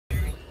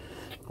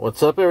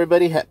What's up,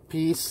 everybody?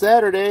 Happy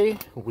Saturday.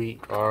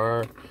 We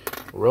are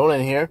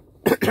rolling here.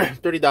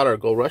 $30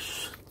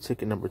 Goldrush,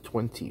 ticket number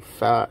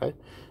 25.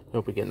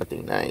 Hope we get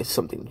nothing nice,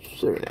 something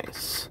very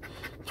nice.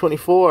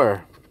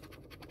 24,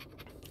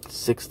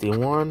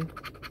 61,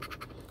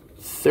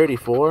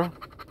 34,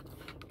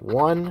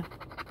 1,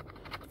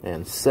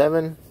 and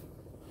 7.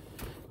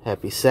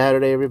 Happy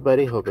Saturday,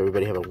 everybody. Hope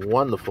everybody have a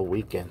wonderful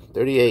weekend.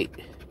 38,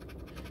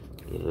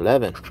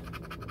 11,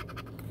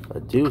 a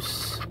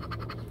deuce,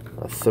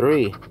 a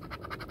 3,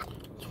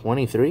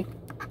 23,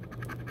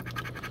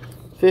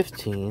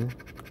 15,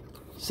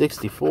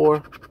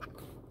 64,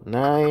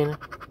 9,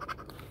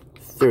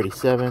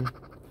 37,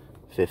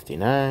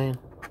 59,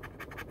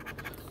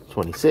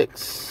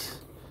 26,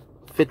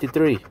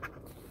 53,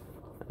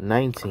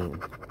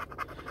 19,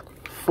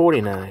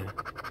 49,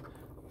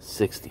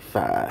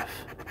 65,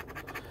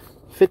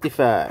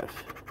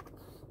 55,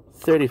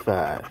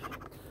 35,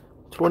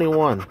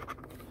 21,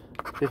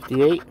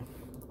 58,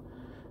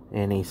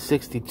 and a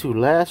 62.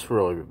 Last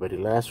row, everybody,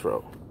 last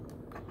row.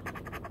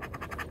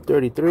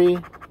 33,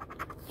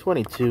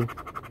 22,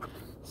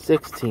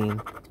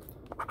 16,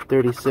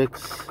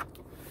 36,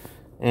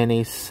 and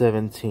a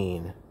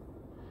 17.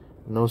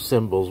 No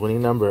symbols.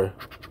 Winning number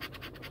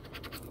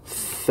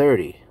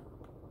 30.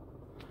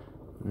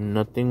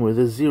 Nothing with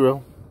a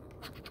 0.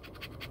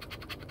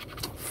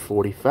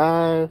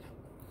 45.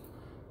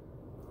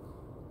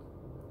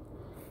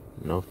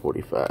 No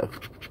 45.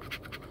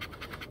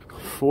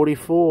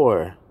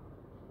 44.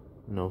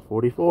 No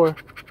 44.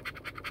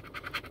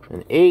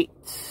 An 8.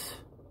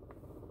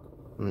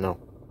 No.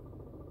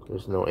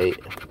 There's no 8.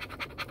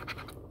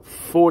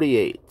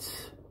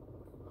 48.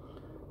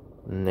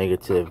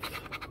 Negative.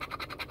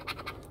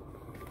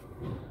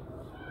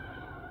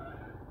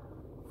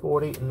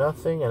 40.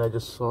 Nothing. And I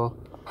just saw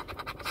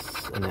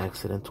an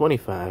accident.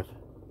 25.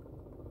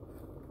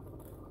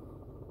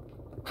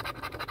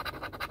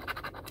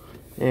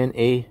 And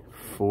a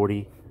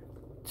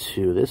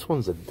 42. This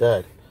one's a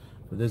dud.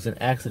 But there's an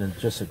accident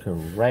just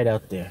occurred right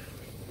out there.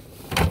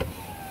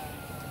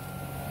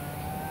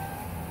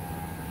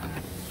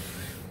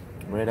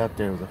 Right out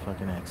there was a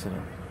fucking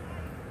accident.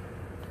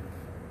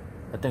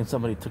 I think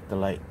somebody took the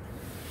light.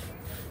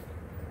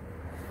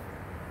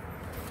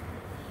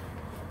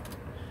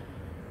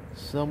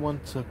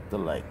 Someone took the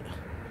light.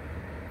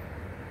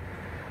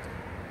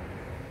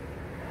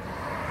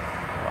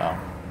 Wow.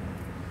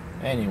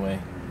 Anyway,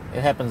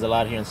 it happens a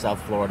lot here in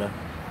South Florida.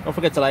 Don't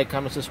forget to like,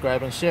 comment,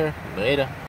 subscribe, and share. Later.